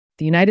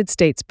the United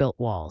States built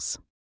walls.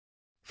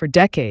 For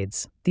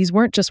decades, these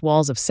weren't just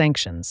walls of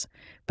sanctions,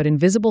 but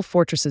invisible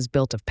fortresses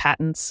built of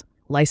patents,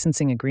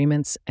 licensing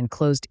agreements, and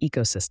closed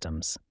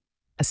ecosystems.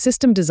 A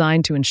system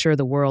designed to ensure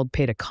the world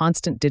paid a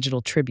constant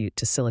digital tribute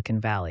to Silicon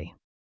Valley.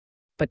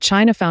 But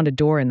China found a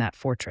door in that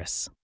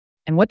fortress.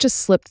 And what just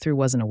slipped through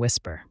wasn't a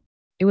whisper.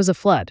 It was a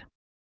flood.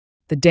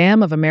 The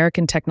dam of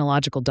American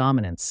technological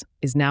dominance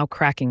is now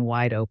cracking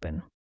wide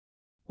open.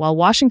 While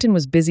Washington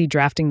was busy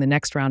drafting the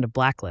next round of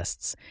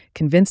blacklists,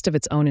 convinced of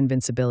its own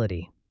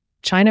invincibility,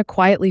 China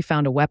quietly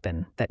found a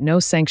weapon that no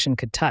sanction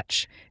could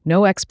touch,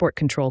 no export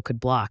control could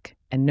block,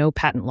 and no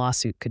patent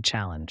lawsuit could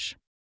challenge.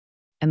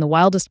 And the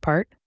wildest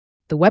part?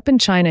 The weapon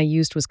China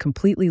used was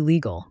completely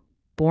legal,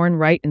 born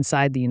right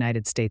inside the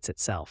United States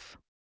itself.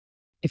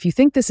 If you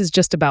think this is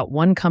just about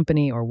one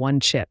company or one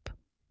chip,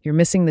 you're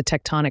missing the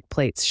tectonic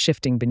plates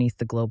shifting beneath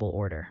the global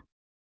order.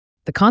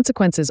 The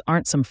consequences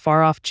aren't some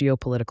far-off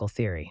geopolitical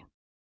theory.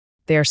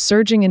 They are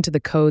surging into the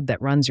code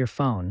that runs your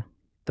phone,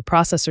 the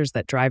processors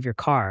that drive your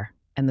car,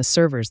 and the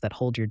servers that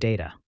hold your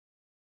data.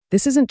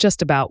 This isn't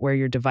just about where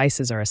your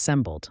devices are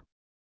assembled.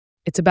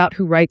 It's about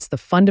who writes the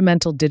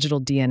fundamental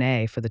digital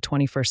DNA for the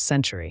 21st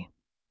century,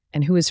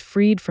 and who is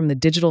freed from the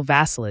digital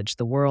vassalage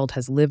the world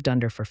has lived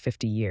under for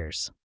 50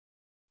 years.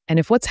 And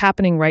if what's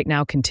happening right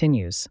now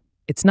continues,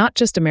 it's not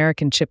just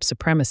American chip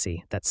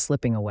supremacy that's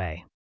slipping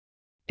away.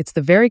 It's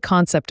the very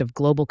concept of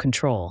global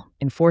control,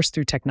 enforced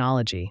through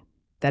technology,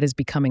 that is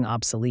becoming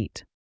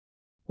obsolete.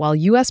 While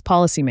U.S.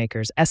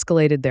 policymakers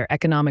escalated their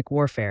economic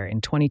warfare in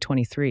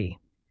 2023,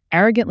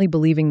 arrogantly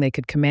believing they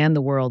could command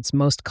the world's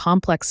most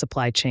complex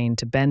supply chain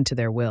to bend to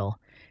their will,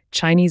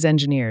 Chinese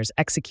engineers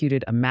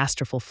executed a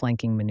masterful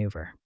flanking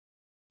maneuver.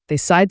 They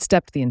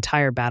sidestepped the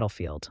entire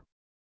battlefield.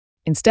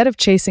 Instead of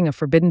chasing a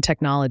forbidden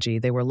technology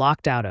they were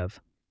locked out of,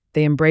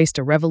 they embraced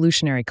a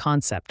revolutionary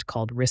concept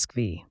called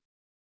RISC-V.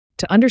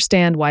 To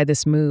understand why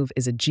this move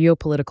is a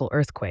geopolitical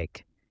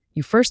earthquake,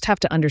 you first have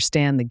to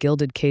understand the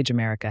gilded cage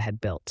America had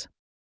built.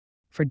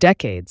 For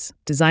decades,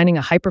 designing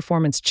a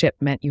high-performance chip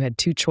meant you had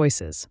two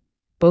choices,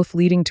 both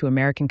leading to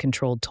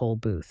American-controlled toll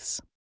booths.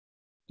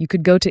 You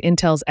could go to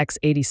Intel's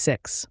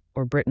x86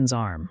 or Britain's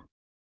ARM.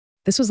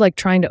 This was like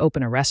trying to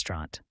open a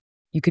restaurant.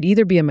 You could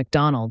either be a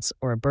McDonald's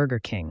or a Burger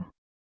King.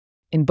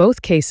 In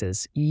both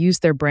cases, you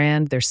used their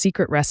brand, their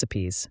secret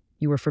recipes,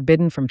 you were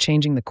forbidden from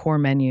changing the core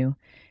menu,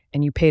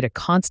 and you paid a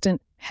constant,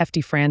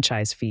 hefty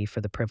franchise fee for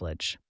the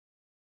privilege.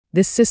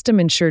 This system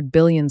ensured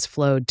billions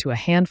flowed to a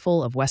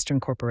handful of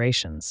Western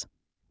corporations,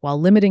 while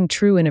limiting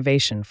true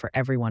innovation for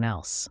everyone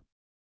else.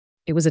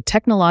 It was a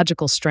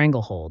technological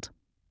stranglehold,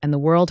 and the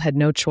world had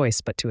no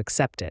choice but to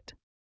accept it.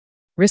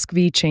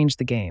 RISC-V changed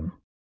the game.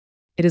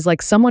 It is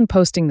like someone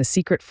posting the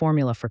secret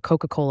formula for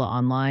Coca-Cola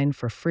online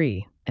for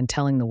free and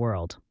telling the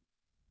world,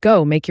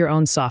 "Go, make your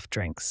own soft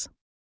drinks.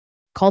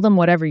 Call them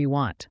whatever you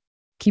want.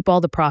 Keep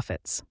all the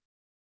profits."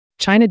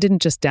 China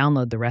didn't just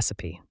download the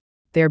recipe.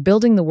 They are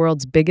building the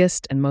world's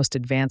biggest and most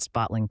advanced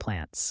bottling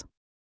plants.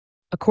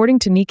 According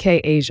to Nikkei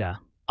Asia,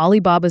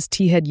 Alibaba's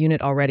T-Head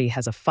unit already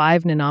has a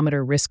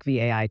 5-nanometer RISC-V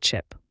AI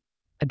chip,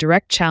 a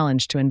direct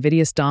challenge to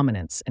NVIDIA's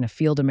dominance in a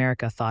field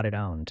America thought it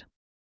owned.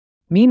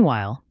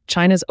 Meanwhile,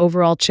 China's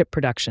overall chip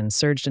production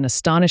surged an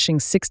astonishing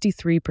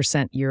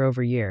 63%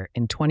 year-over-year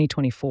in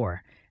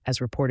 2024, as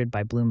reported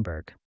by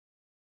Bloomberg.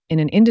 In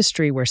an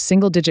industry where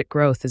single-digit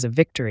growth is a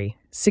victory,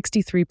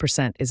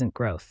 63% isn't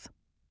growth.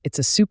 It's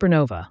a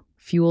supernova,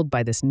 fueled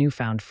by this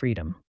newfound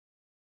freedom.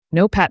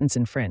 No patents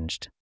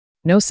infringed.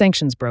 No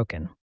sanctions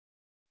broken.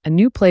 A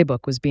new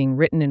playbook was being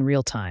written in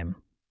real time,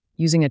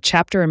 using a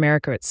chapter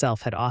America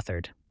itself had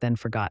authored, then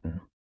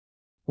forgotten.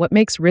 What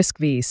makes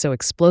RISC-V so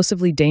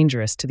explosively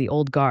dangerous to the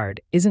old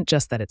guard isn't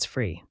just that it's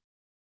free.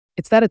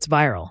 It's that it's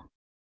viral.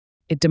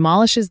 It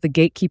demolishes the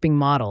gatekeeping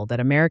model that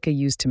America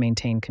used to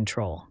maintain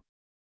control.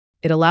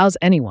 It allows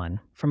anyone,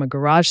 from a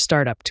garage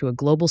startup to a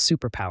global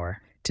superpower,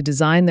 to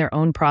design their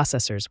own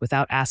processors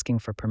without asking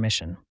for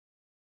permission.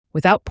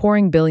 Without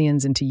pouring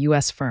billions into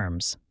U.S.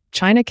 firms,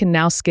 China can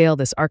now scale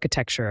this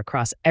architecture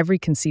across every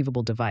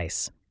conceivable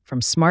device,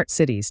 from smart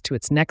cities to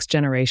its next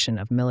generation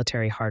of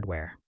military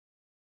hardware.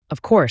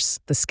 Of course,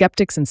 the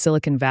skeptics in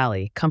Silicon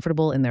Valley,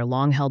 comfortable in their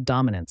long-held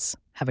dominance,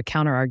 have a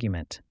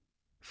counter-argument.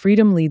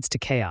 Freedom leads to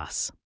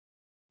chaos.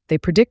 They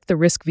predict the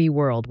RISC-V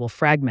world will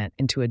fragment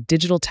into a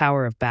digital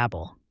Tower of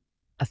Babel,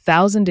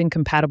 1,000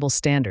 incompatible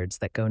standards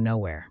that go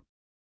nowhere.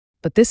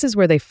 But this is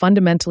where they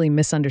fundamentally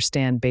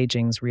misunderstand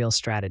Beijing's real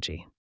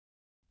strategy.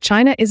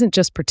 China isn't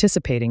just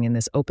participating in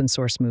this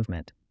open-source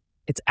movement,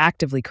 it's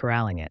actively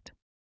corralling it.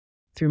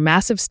 Through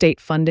massive state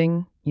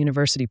funding,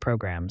 university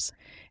programs,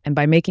 and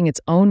by making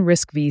its own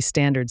RISC-V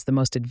standards the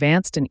most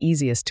advanced and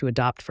easiest to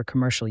adopt for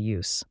commercial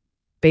use,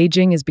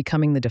 Beijing is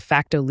becoming the de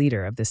facto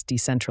leader of this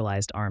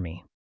decentralized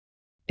army.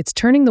 It's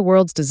turning the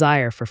world's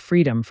desire for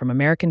freedom from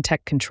American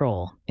tech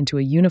control into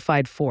a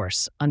unified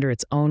force under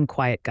its own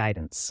quiet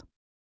guidance.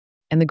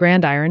 And the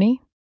grand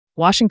irony?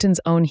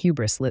 Washington's own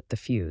hubris lit the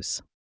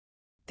fuse.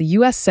 The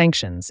U.S.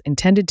 sanctions,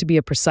 intended to be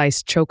a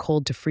precise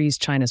chokehold to freeze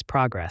China's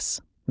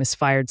progress,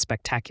 misfired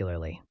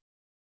spectacularly.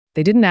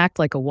 They didn't act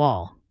like a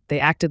wall, they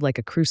acted like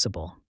a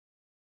crucible.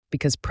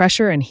 Because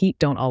pressure and heat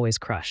don't always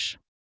crush.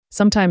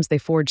 Sometimes they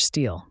forge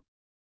steel.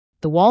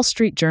 The Wall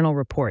Street Journal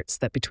reports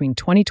that between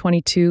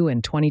 2022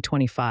 and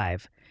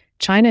 2025,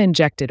 China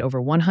injected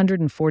over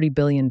 $140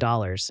 billion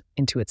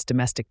into its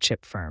domestic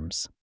chip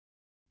firms.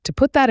 To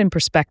put that in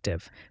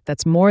perspective,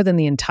 that's more than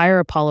the entire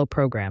Apollo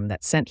program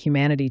that sent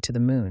humanity to the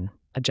moon,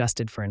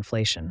 adjusted for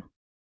inflation.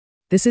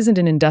 This isn't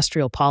an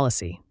industrial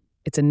policy,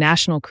 it's a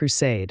national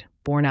crusade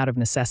born out of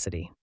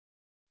necessity.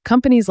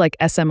 Companies like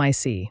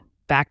SMIC,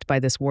 backed by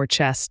this war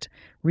chest,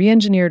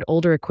 re-engineered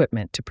older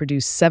equipment to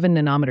produce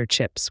 7-nanometer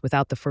chips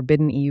without the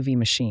forbidden EUV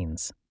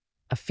machines,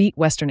 a feat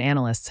Western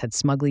analysts had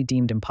smugly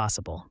deemed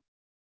impossible.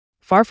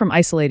 Far from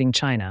isolating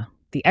China,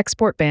 the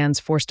export bans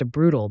forced a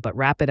brutal but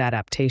rapid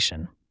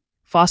adaptation,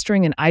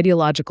 fostering an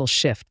ideological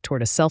shift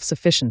toward a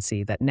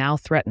self-sufficiency that now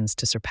threatens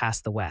to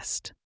surpass the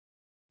West.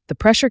 The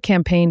pressure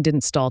campaign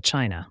didn't stall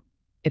China,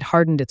 it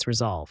hardened its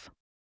resolve.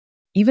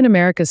 Even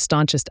America's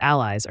staunchest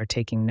allies are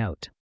taking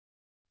note.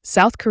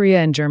 South Korea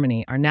and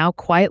Germany are now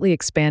quietly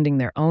expanding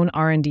their own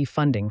R&D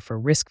funding for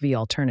RISC-V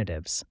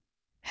alternatives,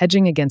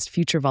 hedging against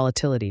future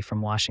volatility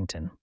from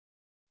Washington.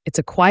 It's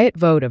a quiet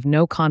vote of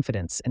no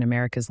confidence in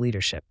America's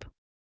leadership.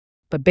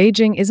 But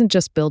Beijing isn't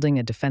just building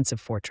a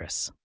defensive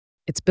fortress.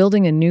 It's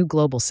building a new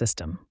global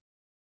system.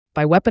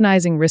 By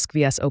weaponizing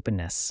RISC-V's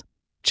openness,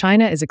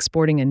 China is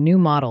exporting a new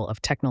model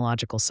of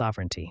technological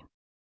sovereignty.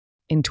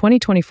 In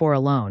 2024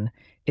 alone,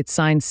 it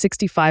signed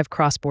 65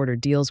 cross-border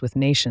deals with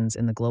nations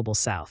in the global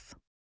south.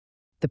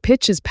 The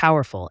pitch is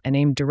powerful and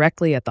aimed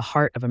directly at the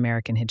heart of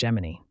American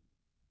hegemony.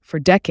 For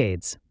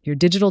decades, your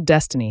digital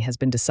destiny has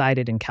been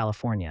decided in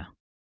California.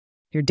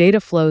 Your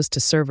data flows to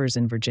servers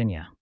in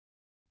Virginia.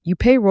 You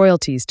pay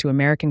royalties to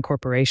American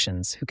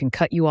corporations who can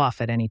cut you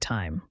off at any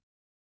time.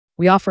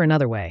 We offer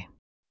another way.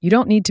 You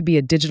don't need to be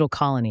a digital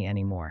colony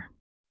anymore.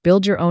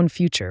 Build your own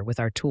future with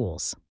our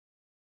tools.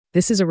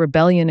 This is a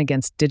rebellion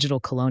against digital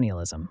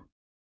colonialism.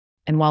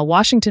 And while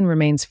Washington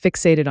remains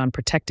fixated on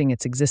protecting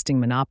its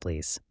existing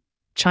monopolies,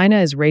 China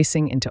is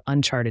racing into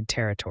uncharted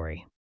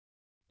territory.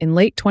 In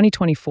late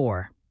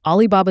 2024,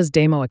 Alibaba's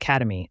Demo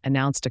Academy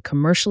announced a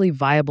commercially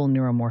viable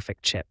neuromorphic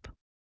chip.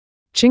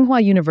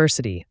 Tsinghua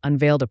University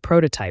unveiled a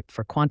prototype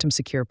for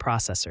quantum-secure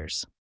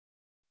processors.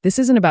 This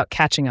isn't about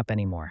catching up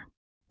anymore.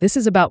 This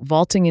is about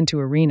vaulting into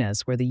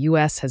arenas where the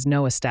U.S. has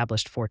no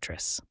established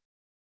fortress.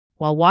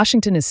 While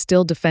Washington is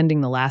still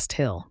defending the last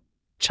hill,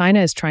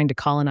 China is trying to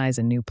colonize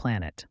a new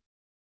planet.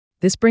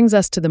 This brings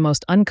us to the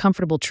most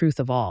uncomfortable truth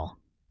of all,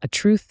 a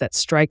truth that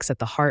strikes at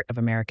the heart of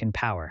American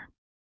power.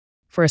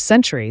 For a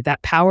century,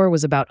 that power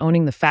was about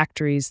owning the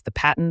factories, the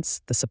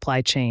patents, the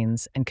supply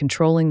chains, and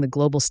controlling the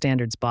global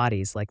standards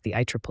bodies like the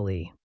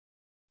IEEE.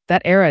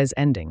 That era is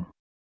ending.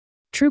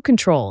 True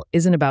control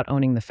isn't about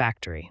owning the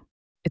factory.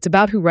 It's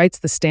about who writes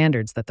the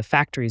standards that the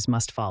factories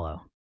must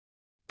follow.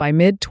 By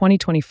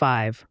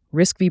mid-2025,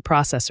 RISC-V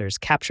processors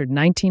captured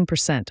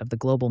 19% of the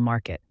global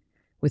market,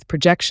 with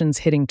projections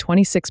hitting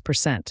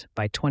 26%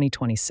 by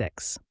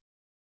 2026.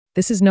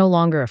 This is no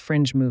longer a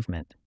fringe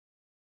movement.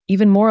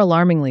 Even more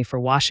alarmingly for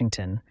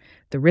Washington,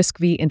 the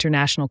RISC-V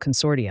International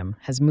Consortium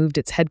has moved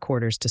its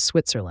headquarters to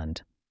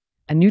Switzerland,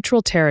 a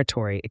neutral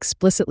territory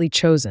explicitly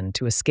chosen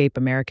to escape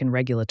American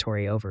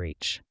regulatory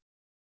overreach.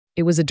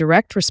 It was a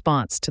direct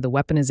response to the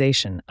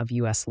weaponization of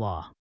U.S.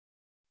 law.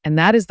 And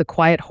that is the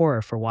quiet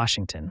horror for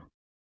Washington.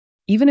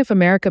 Even if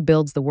America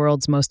builds the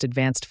world's most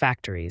advanced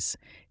factories,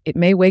 it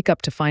may wake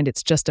up to find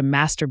it's just a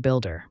master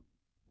builder,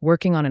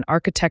 working on an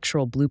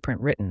architectural blueprint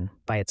written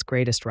by its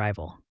greatest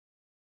rival.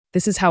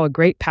 This is how a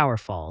great power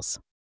falls.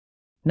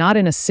 Not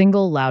in a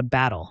single loud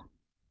battle,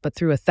 but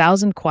through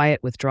 1,000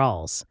 quiet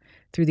withdrawals,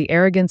 through the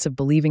arrogance of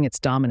believing its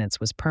dominance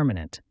was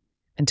permanent,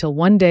 until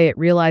one day it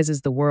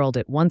realizes the world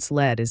it once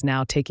led is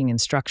now taking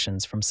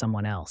instructions from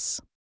someone else.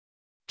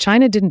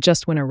 China didn't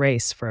just win a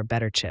race for a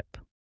better chip.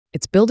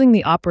 It's building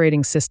the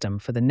operating system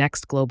for the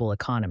next global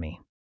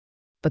economy.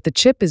 But the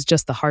chip is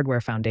just the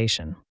hardware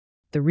foundation.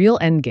 The real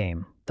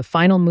endgame, the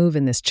final move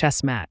in this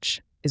chess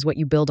match, is what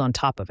you build on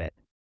top of it.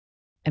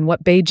 And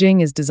what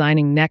Beijing is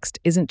designing next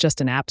isn't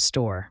just an app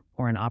store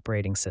or an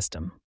operating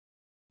system.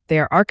 They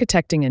are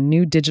architecting a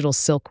new digital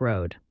Silk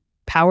Road,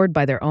 powered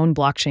by their own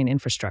blockchain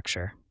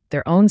infrastructure,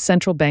 their own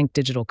central bank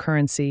digital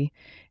currency,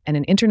 and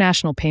an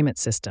international payment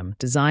system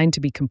designed to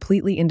be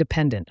completely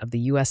independent of the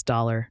US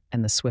dollar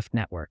and the SWIFT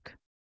network.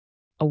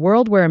 A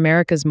world where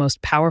America's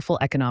most powerful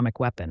economic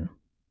weapon,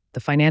 the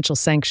financial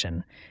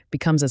sanction,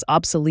 becomes as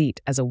obsolete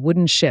as a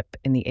wooden ship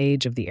in the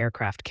age of the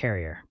aircraft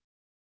carrier.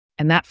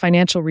 And that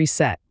financial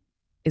reset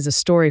is a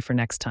story for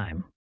next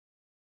time.